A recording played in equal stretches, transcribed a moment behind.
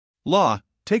Law,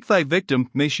 take thy victim,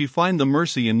 may she find the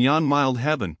mercy in yon mild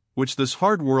heaven, which this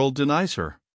hard world denies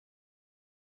her.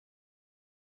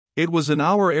 It was an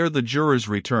hour ere the jurors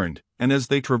returned, and as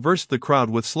they traversed the crowd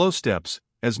with slow steps,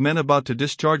 as men about to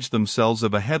discharge themselves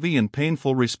of a heavy and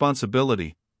painful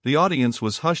responsibility, the audience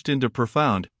was hushed into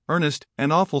profound, earnest,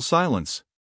 and awful silence.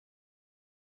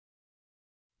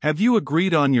 "Have you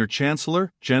agreed on your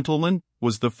chancellor, gentlemen?"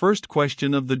 was the first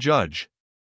question of the judge.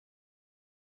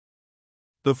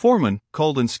 The foreman,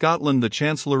 called in Scotland the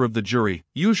chancellor of the jury,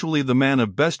 usually the man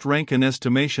of best rank and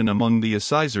estimation among the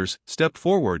assizeers, stepped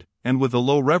forward, and with a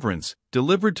low reverence,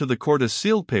 delivered to the court a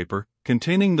sealed paper,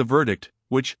 containing the verdict,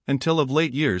 which, until of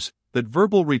late years, that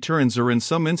verbal returns are in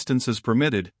some instances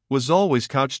permitted, was always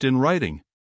couched in writing.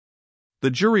 The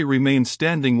jury remained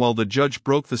standing while the judge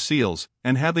broke the seals,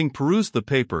 and having perused the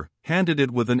paper, handed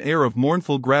it with an air of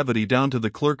mournful gravity down to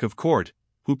the clerk of court,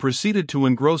 who proceeded to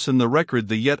engross in the record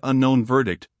the yet unknown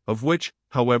verdict, of which,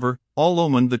 however, all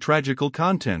omened the tragical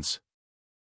contents.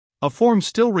 A form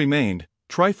still remained,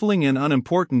 trifling and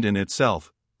unimportant in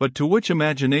itself, but to which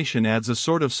imagination adds a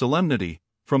sort of solemnity,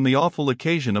 from the awful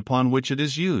occasion upon which it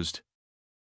is used.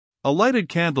 A lighted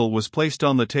candle was placed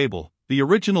on the table, the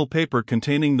original paper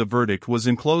containing the verdict was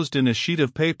enclosed in a sheet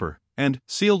of paper, and,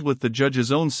 sealed with the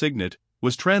judge's own signet,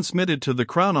 was transmitted to the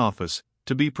Crown Office,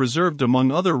 to be preserved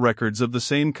among other records of the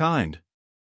same kind.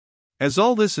 As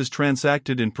all this is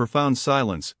transacted in profound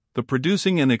silence, the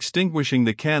producing and extinguishing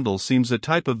the candle seems a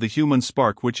type of the human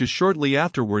spark which is shortly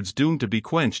afterwards doomed to be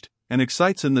quenched, and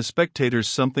excites in the spectators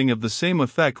something of the same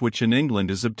effect which in England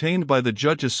is obtained by the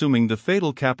judge assuming the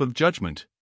fatal cap of judgment.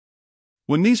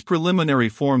 When these preliminary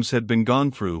forms had been gone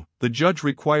through, the judge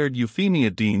required Euphemia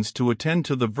Deans to attend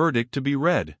to the verdict to be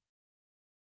read.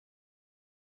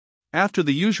 After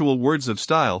the usual words of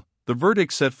style, the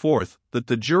verdict set forth, that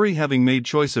the jury having made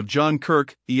choice of John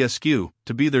Kirk, Esq.,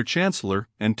 to be their chancellor,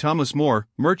 and Thomas More,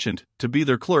 merchant, to be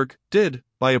their clerk, did,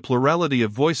 by a plurality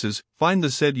of voices, find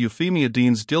the said Euphemia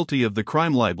Deans guilty of the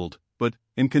crime libelled, but,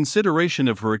 in consideration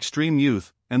of her extreme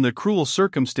youth, and the cruel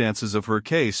circumstances of her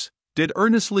case, did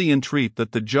earnestly entreat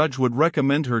that the judge would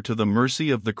recommend her to the mercy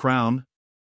of the crown.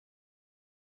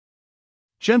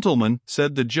 "Gentlemen,"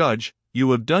 said the judge,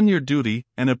 "you have done your duty,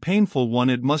 and a painful one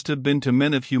it must have been to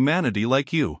men of humanity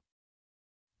like you.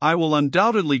 I will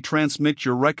undoubtedly transmit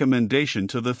your recommendation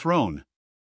to the throne.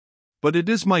 But it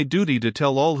is my duty to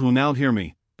tell all who now hear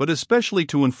me, but especially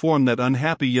to inform that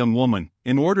unhappy young woman,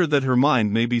 in order that her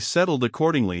mind may be settled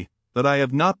accordingly, that I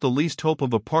have not the least hope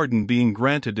of a pardon being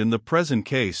granted in the present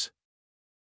case.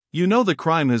 You know the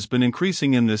crime has been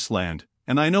increasing in this land,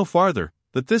 and I know farther,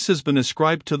 that this has been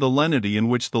ascribed to the lenity in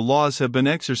which the laws have been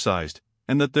exercised,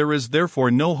 and that there is therefore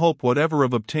no hope whatever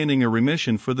of obtaining a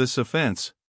remission for this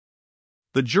offense."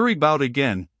 The jury bowed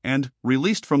again, and,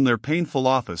 released from their painful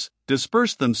office,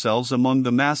 dispersed themselves among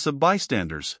the mass of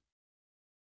bystanders.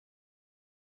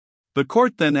 The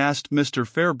court then asked Mr.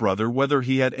 Fairbrother whether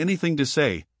he had anything to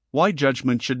say, why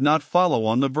judgment should not follow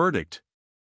on the verdict.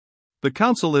 The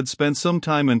counsel had spent some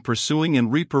time in pursuing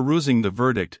and reperusing the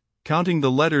verdict, counting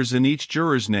the letters in each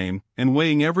juror's name, and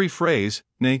weighing every phrase,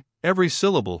 nay, every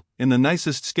syllable, in the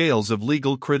nicest scales of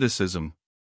legal criticism.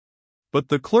 But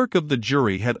the clerk of the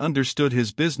jury had understood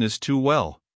his business too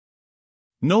well.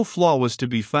 No flaw was to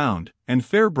be found, and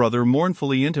Fairbrother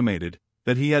mournfully intimated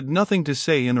that he had nothing to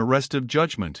say in arrest of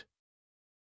judgment.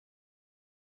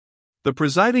 The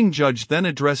presiding judge then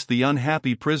addressed the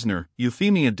unhappy prisoner,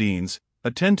 Euphemia Deans,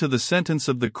 "Attend to the sentence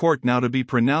of the court now to be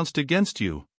pronounced against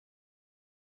you."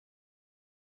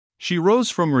 She rose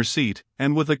from her seat,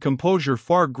 and with a composure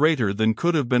far greater than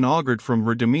could have been augured from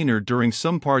her demeanor during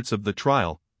some parts of the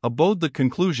trial, abode the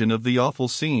conclusion of the awful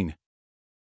scene.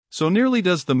 So nearly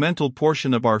does the mental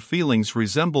portion of our feelings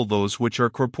resemble those which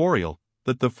are corporeal,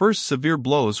 that the first severe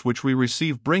blows which we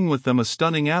receive bring with them a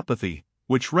stunning apathy,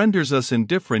 which renders us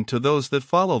indifferent to those that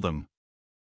follow them.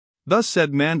 Thus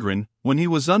said Mandrin, when he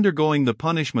was undergoing the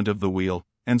punishment of the wheel,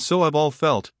 and so have all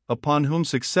felt, upon whom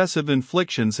successive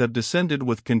inflictions have descended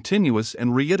with continuous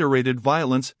and reiterated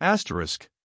violence.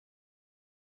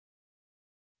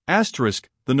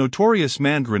 The notorious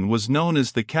Mandrin was known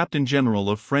as the Captain General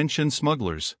of French and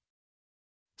smugglers.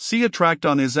 See a tract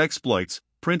on his exploits,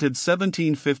 printed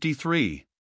 1753.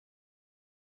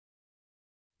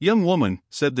 "Young woman,"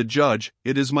 said the judge,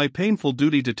 "it is my painful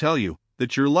duty to tell you,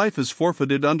 that your life is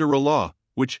forfeited under a law,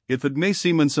 which, if it may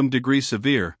seem in some degree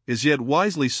severe, is yet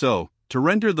wisely so, to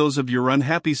render those of your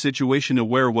unhappy situation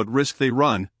aware what risk they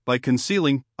run, by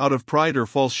concealing, out of pride or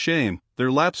false shame,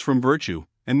 their lapse from virtue,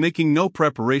 and making no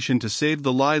preparation to save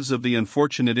the lives of the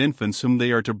unfortunate infants whom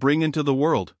they are to bring into the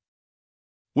world.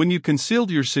 When you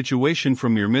concealed your situation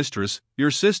from your mistress,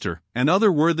 your sister, and other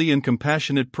worthy and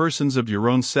compassionate persons of your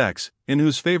own sex, in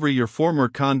whose favor your former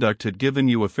conduct had given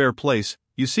you a fair place,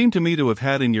 you seem to me to have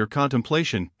had in your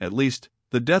contemplation, at least,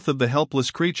 the death of the helpless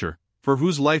creature, for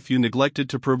whose life you neglected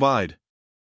to provide.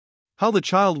 How the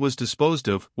child was disposed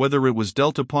of, whether it was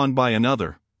dealt upon by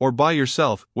another, or by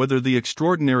yourself, whether the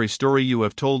extraordinary story you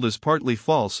have told is partly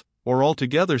false, or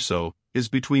altogether so, is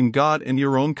between God and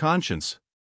your own conscience.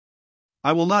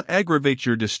 I will not aggravate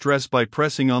your distress by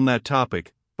pressing on that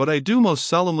topic, but I do most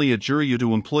solemnly adjure you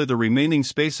to employ the remaining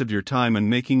space of your time in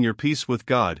making your peace with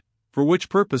God, for which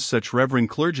purpose such reverend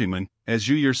clergymen, as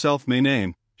you yourself may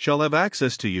name, shall have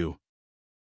access to you.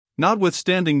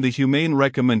 Notwithstanding the humane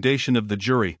recommendation of the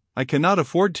jury, I cannot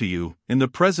afford to you, in the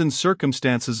present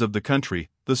circumstances of the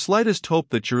country, the slightest hope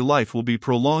that your life will be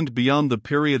prolonged beyond the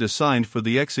period assigned for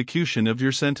the execution of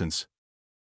your sentence.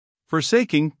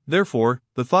 Forsaking, therefore,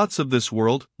 the thoughts of this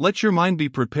world, let your mind be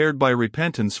prepared by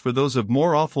repentance for those of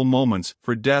more awful moments,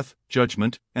 for death,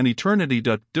 judgment, and eternity.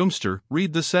 Doomster,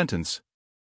 read the sentence.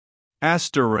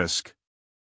 Asterisk.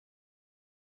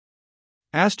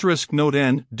 Asterisk note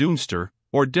N, Doomster,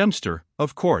 or Dempster,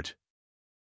 of court.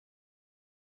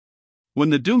 When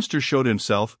the Doomster showed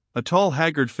himself, a tall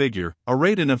haggard figure,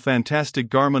 arrayed in a fantastic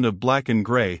garment of black and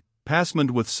grey,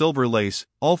 passemented with silver lace,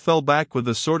 all fell back with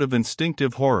a sort of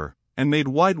instinctive horror, and made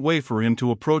wide way for him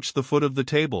to approach the foot of the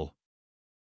table.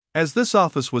 As this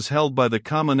office was held by the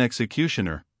common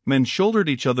executioner, men shouldered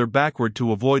each other backward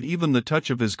to avoid even the touch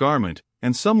of his garment,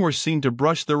 and some were seen to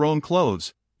brush their own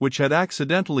clothes, which had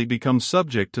accidentally become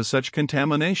subject to such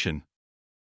contamination.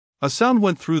 A sound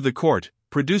went through the court,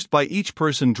 produced by each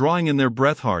person drawing in their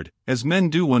breath hard, as men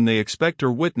do when they expect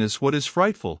or witness what is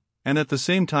frightful, and at the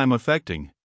same time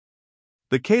affecting.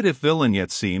 The caitiff villain yet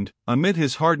seemed, amid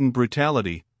his hardened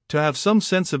brutality, to have some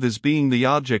sense of his being the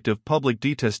object of public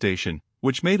detestation,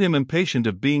 which made him impatient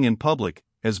of being in public,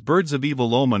 as birds of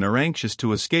evil omen are anxious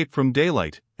to escape from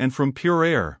daylight, and from pure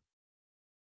air.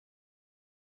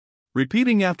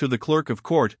 Repeating after the clerk of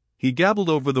court, he gabbled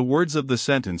over the words of the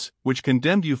sentence, which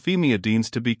condemned Euphemia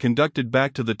Deans to be conducted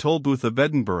back to the Tolbooth of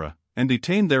Edinburgh, and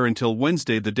detained there until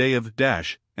Wednesday the day of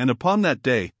and upon that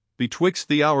day, betwixt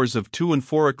the hours of 2 and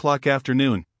 4 o'clock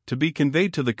afternoon, to be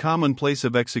conveyed to the common place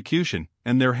of execution,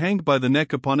 and there hanged by the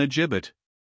neck upon a gibbet.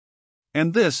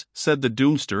 And this, said the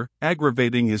Doomster,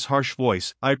 aggravating his harsh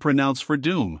voice, I pronounce for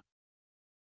doom.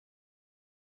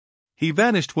 He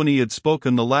vanished when he had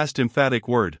spoken the last emphatic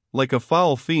word, like a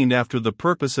foul fiend after the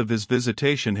purpose of his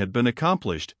visitation had been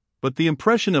accomplished, but the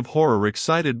impression of horror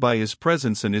excited by his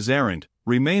presence and his errand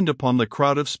remained upon the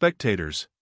crowd of spectators.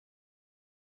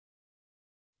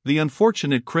 The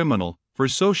unfortunate criminal, for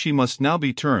so she must now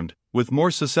be termed, with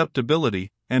more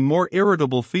susceptibility and more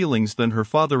irritable feelings than her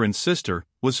father and sister,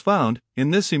 was found,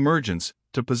 in this emergence,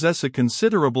 to possess a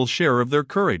considerable share of their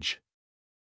courage.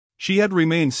 She had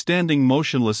remained standing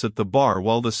motionless at the bar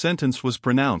while the sentence was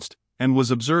pronounced, and was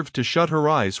observed to shut her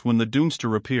eyes when the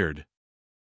Doomster appeared.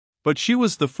 But she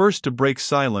was the first to break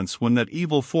silence when that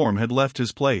evil form had left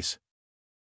his place.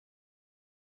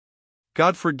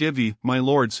 God forgive ye, my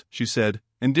lords, she said,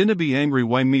 and dinna be angry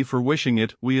wi' me for wishing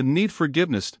it, we need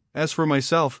forgiveness. As for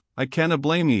myself, I canna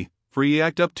blame ye, for ye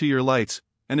act up to your lights,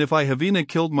 and if I have e'en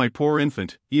killed my poor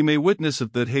infant, ye may witness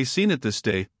it that hae seen it this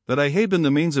day, that I hae been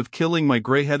the means of killing my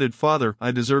grey-headed father.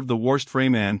 I deserve the worst frae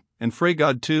man, and frae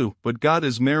God too, but God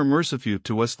is mair merciful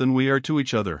to us than we are to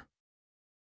each other.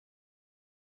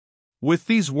 With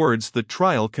these words the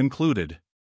trial concluded.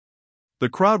 The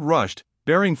crowd rushed,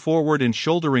 bearing forward and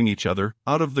shouldering each other,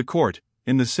 out of the court,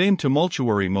 in the same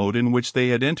tumultuary mode in which they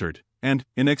had entered, and,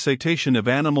 in excitation of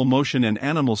animal motion and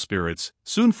animal spirits,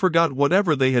 soon forgot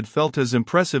whatever they had felt as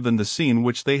impressive in the scene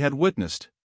which they had witnessed.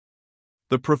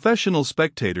 The professional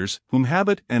spectators, whom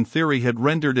habit and theory had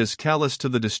rendered as callous to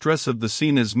the distress of the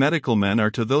scene as medical men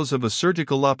are to those of a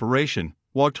surgical operation,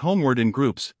 walked homeward in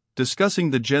groups,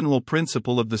 discussing the general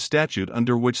principle of the statute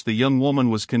under which the young woman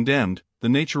was condemned, the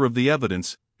nature of the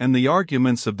evidence, and the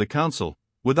arguments of the counsel,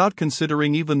 without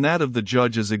considering even that of the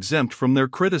judge as exempt from their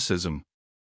criticism.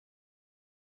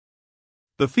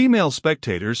 The female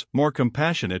spectators, more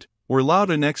compassionate, were loud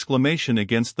in exclamation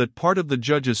against that part of the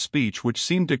judge's speech which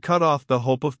seemed to cut off the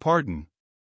hope of pardon.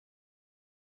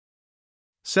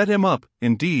 Set him up,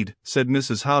 indeed, said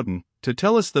Mrs. Howden, to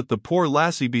tell us that the poor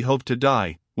lassie behoved to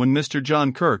die, when Mr.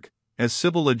 John Kirk, as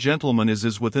civil a gentleman as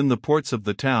is within the ports of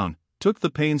the town, took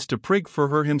the pains to prig for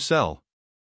her himself.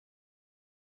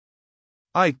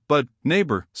 But,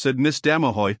 neighbor, said Miss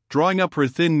Damahoy, drawing up her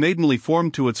thin maidenly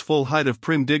form to its full height of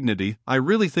prim dignity, I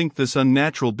really think this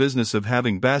unnatural business of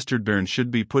having bastard bairns should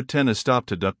be put a stop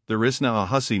to. There isna a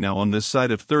hussy now on this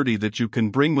side of 30 that you can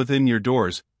bring within your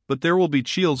doors, but there will be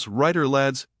chiels, writer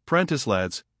lads, prentice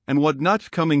lads, and what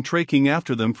not coming traking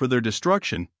after them for their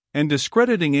destruction, and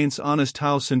discrediting ain's honest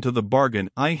house into the bargain.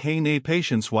 I hae nae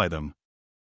patience wi' them.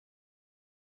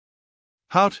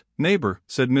 Hout, neighbor,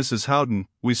 said Mrs. Howden,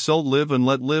 we sall live and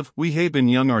let live, we hae been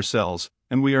young ourselves,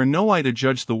 and we are no I to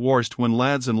judge the worst when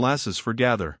lads and lasses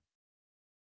forgather.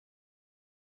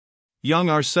 Young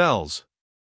ourselves.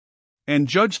 And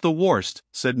judge the worst,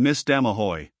 said Miss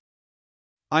Damahoy.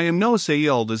 I am no sae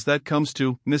old as that comes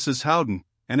to, Mrs. Howden,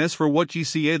 and as for what ye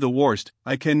see the worst,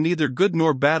 I ken neither good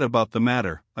nor bad about the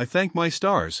matter, I thank my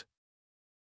stars.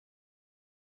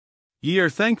 Ye are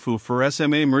thankful for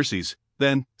SMA mercies,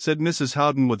 then, said Mrs.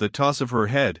 Howden with a toss of her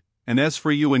head, and as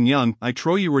for you and young, I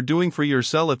trow you were doing for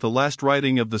yoursel at the last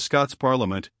riding of the Scots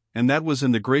Parliament, and that was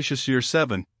in the gracious year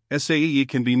 7, sae ye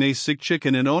can be nae sick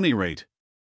chicken in ony rate.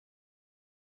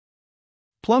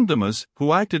 Plumdamas,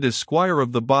 who acted as squire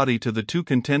of the body to the two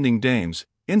contending dames,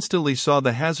 instantly saw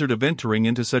the hazard of entering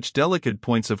into such delicate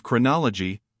points of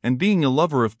chronology, and being a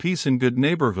lover of peace and good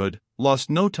neighborhood,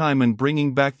 lost no time in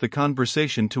bringing back the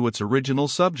conversation to its original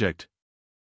subject.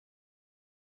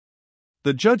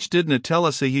 The judge didna tell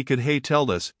us he could hae telled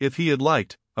us, if he had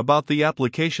liked, about the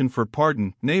application for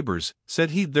pardon. Neighbors, said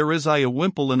he, there is a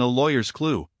wimple in a lawyer's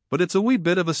clue, but it's a wee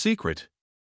bit of a secret.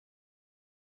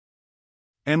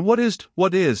 And what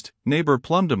is't, neighbor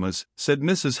Plumdamas, said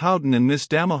Mrs. Howden and Miss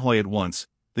Damahoy at once,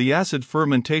 the acid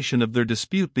fermentation of their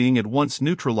dispute being at once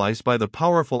neutralized by the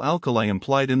powerful alkali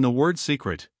implied in the word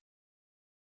secret.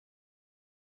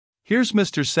 Here's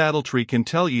Mr. Saddletree can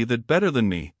tell ye that better than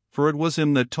me, for it was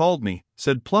him that told me,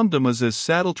 said Plumdamas as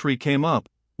Saddletree came up,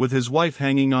 with his wife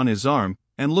hanging on his arm,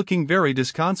 and looking very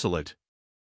disconsolate.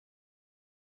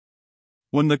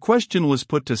 When the question was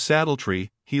put to Saddletree,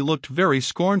 he looked very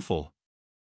scornful.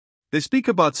 They speak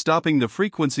about stopping the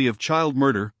frequency of child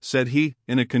murder, said he,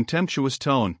 in a contemptuous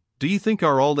tone. Do ye think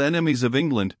our old enemies of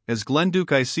England, as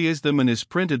Glenduke I sees them in his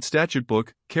printed statute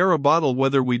book, care a bottle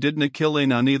whether we didna kill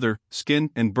ane on either,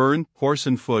 skin and burn, horse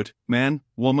and foot, man,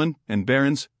 woman, and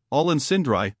bairns, all in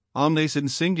sindri, omnes in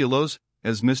singulos,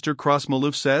 as Mr.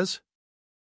 Crossmaloof says?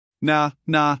 Nah,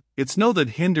 it's no that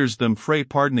hinders them frae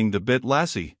pardoning the bit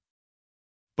lassie.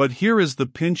 But here is the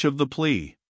pinch of the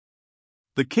plea.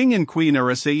 The king and queen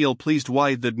are sae ill pleased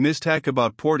wide that mistak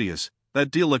about Porteous,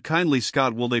 that deal a kindly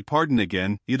Scot will they pardon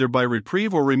again, either by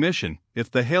reprieve or remission,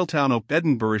 if the hale town o'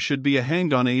 Edinburgh should be a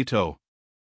hanged on ato.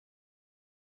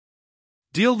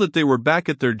 Deal that they were back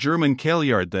at their German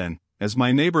kailyard then, as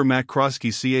my neighbor Mac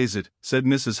Crosky sees it, said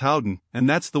Mrs. Howden, and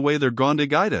that's the way they're gone to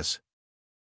guide us.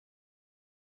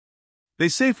 They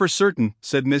say for certain,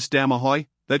 said Miss Damahoy,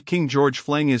 that King George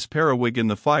flang his periwig in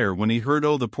the fire when he heard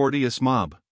o' the Porteous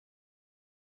mob.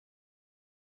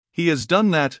 He has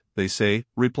done that, they say,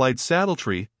 replied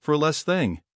Saddletree, for less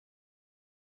thing.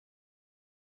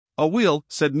 Aweel,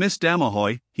 said Miss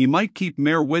Damahoy, he might keep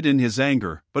mair wit in his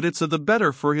anger, but it's a the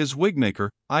better for his wigmaker,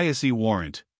 I see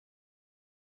warrant.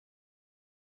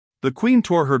 The queen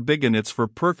tore her bigonets for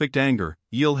perfect anger,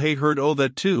 ye'll hae heard o'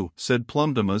 that too, said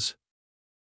Plumdamas.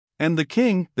 And the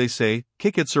king, they say,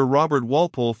 kicked Sir Robert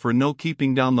Walpole for no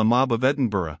keeping down the mob of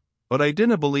Edinburgh, but I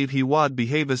dinna believe he wad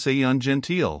behave as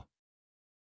ungenteel.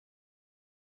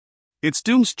 It's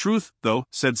doom's truth, though,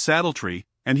 said Saddletree,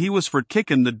 and he was for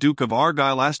kickin' the Duke of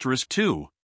Argyll too.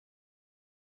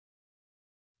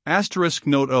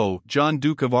 Note O, John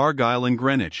Duke of Argyll and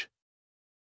Greenwich.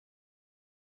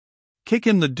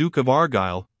 Kickin' the Duke of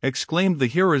Argyll, exclaimed the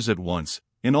hearers at once,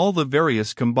 in all the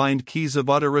various combined keys of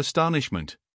utter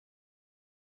astonishment.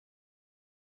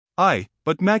 Aye,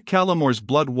 but Mac Callamore's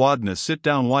blood wadna sit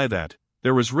down why that,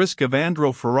 there was risk of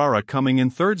Andro Ferrara coming in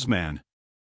thirdsman.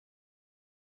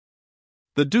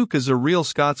 The Duke is a real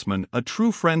Scotsman, a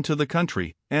true friend to the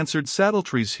country, answered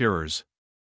Saddletree's hearers.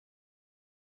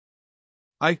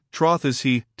 Aye, troth is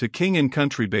he, to king and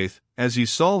country baith, as ye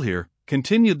saw here,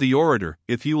 continued the orator,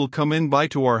 if ye will come in by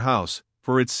to our house,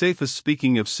 for it's safest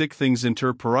speaking of sick things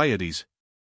inter parieties.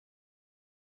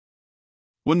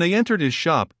 When they entered his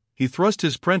shop, he thrust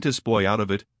his prentice boy out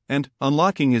of it, and,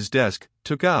 unlocking his desk,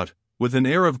 took out, with an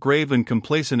air of grave and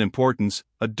complacent importance,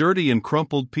 a dirty and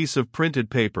crumpled piece of printed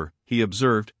paper. He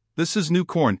observed, this is new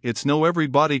corn, it's no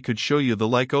everybody could show you the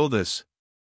like o' this.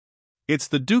 It's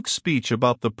the Duke's speech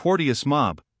about the Porteous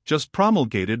mob, just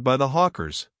promulgated by the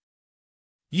hawkers.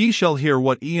 Ye shall hear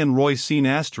what Ian Roy Scene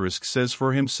 * says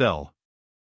for himself.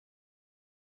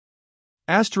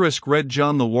 Read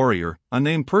John the Warrior, a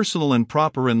name personal and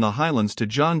proper in the Highlands to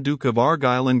John Duke of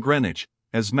Argyll and Greenwich,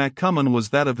 as Maccummon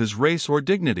was that of his race or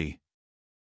dignity.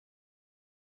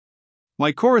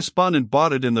 My correspondent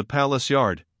bought it in the palace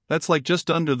yard. That's like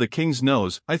just under the king's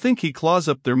nose. I think he claws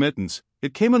up their mittens.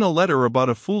 It came in a letter about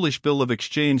a foolish bill of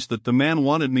exchange that the man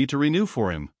wanted me to renew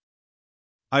for him.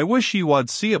 I wish ye wad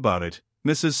see about it,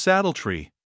 Mrs.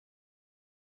 Saddletree.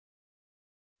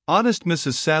 Honest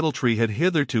Mrs. Saddletree had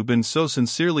hitherto been so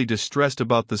sincerely distressed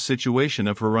about the situation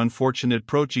of her unfortunate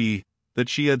protégé that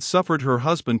she had suffered her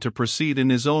husband to proceed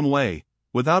in his own way,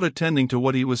 without attending to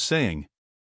what he was saying.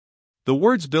 The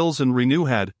words bills and renew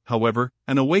had, however,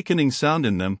 an awakening sound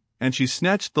in them, and she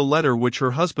snatched the letter which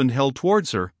her husband held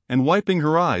towards her, and wiping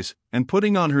her eyes, and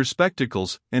putting on her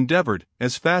spectacles, endeavored,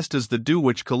 as fast as the dew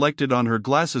which collected on her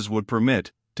glasses would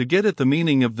permit, to get at the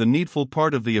meaning of the needful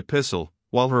part of the epistle,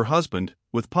 while her husband,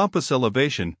 with pompous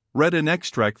elevation, read an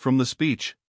extract from the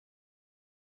speech.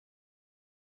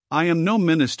 I am no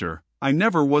minister, I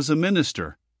never was a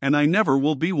minister, and I never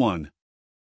will be one.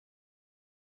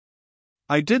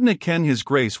 I didna ken his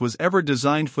grace was ever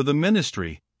designed for the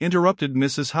ministry, interrupted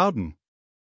Mrs. Howden.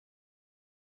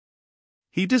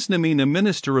 He disna mean a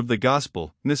minister of the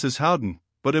gospel, Mrs. Howden,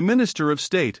 but a minister of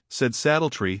state, said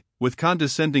Saddletree, with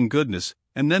condescending goodness,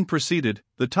 and then proceeded,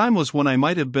 the time was when I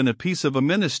might have been a piece of a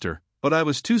minister, but I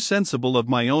was too sensible of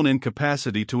my own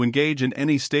incapacity to engage in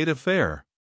any state affair.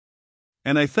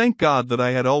 And I thank God that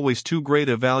I had always too great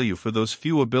a value for those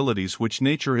few abilities which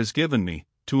nature has given me,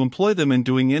 to employ them in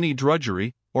doing any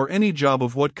drudgery, or any job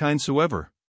of what kind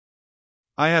soever.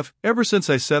 I have, ever since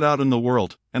I set out in the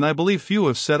world, and I believe few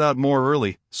have set out more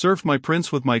early, served my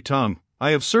prince with my tongue. I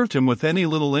have served him with any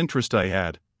little interest I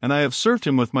had, and I have served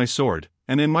him with my sword,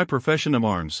 and in my profession of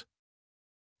arms.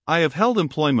 I have held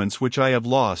employments which I have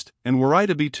lost, and were I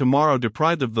to be tomorrow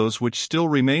deprived of those which still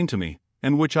remain to me,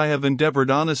 and which I have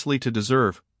endeavored honestly to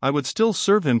deserve, I would still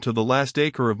serve him to the last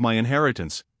acre of my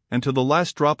inheritance, and to the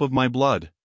last drop of my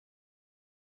blood.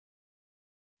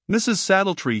 Mrs.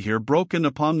 Saddletree here broke in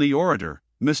upon the orator.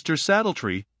 Mr.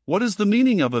 Saddletree, what is the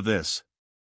meaning of this?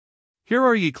 Here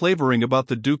are ye clavering about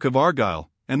the Duke of Argyll,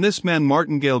 and this man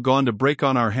Martingale gone to break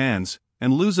on our hands,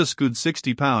 and lose us good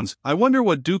 £60. I wonder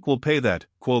what Duke will pay that,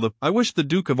 quotha. I wish the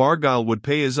Duke of Argyll would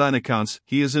pay his own accounts.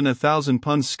 He is in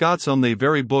 £1,000 Scots on they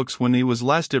very books when he was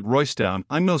last at Roystown.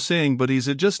 I'm no saying but he's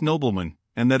a just nobleman,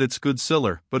 and that it's good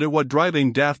siller, but it what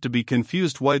driving daft to be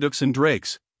confused Wydooks and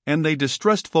Drakes, and they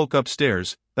distressed folk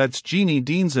upstairs, that's Jeanie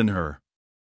Deans and her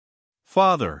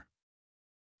father.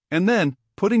 And then,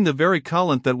 putting the very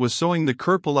callant that was sewing the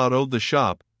kirple out o' the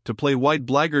shop, to play white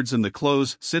blackguards in the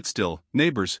close. Sit still,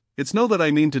 neighbours, it's no that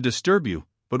I mean to disturb you,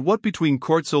 but what between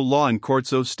courts o' law and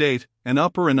courts o' state, and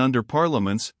upper and under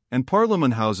parliaments, and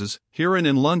parliament houses, here and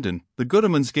in London, the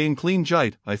goodamans gain clean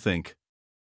jite, I think.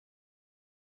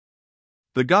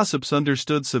 The gossips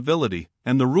understood civility,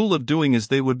 and the rule of doing as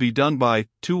they would be done by,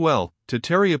 too well, to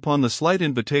tarry upon the slight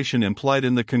invitation implied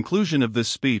in the conclusion of this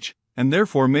speech, and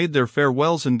therefore made their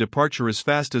farewells and departure as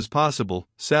fast as possible,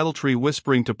 Saddletree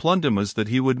whispering to Plundemas that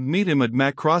he would meet him at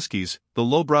Mac Crosskey's, the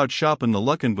low-browed shop in the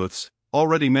Luckenbooths,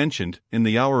 already mentioned, in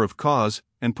the hour of cause,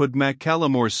 and put Mac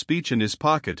Callamore's speech in his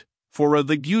pocket, for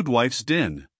the guidwife's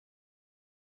din.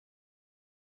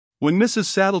 When Mrs.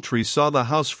 Saddletree saw the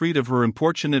house freed of her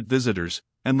importunate visitors,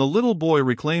 and the little boy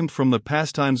reclaimed from the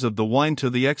pastimes of the wine to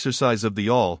the exercise of the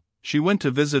awl, she went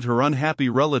to visit her unhappy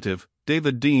relative,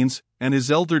 David Deans, and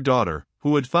his elder daughter,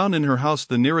 who had found in her house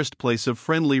the nearest place of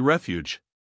friendly refuge.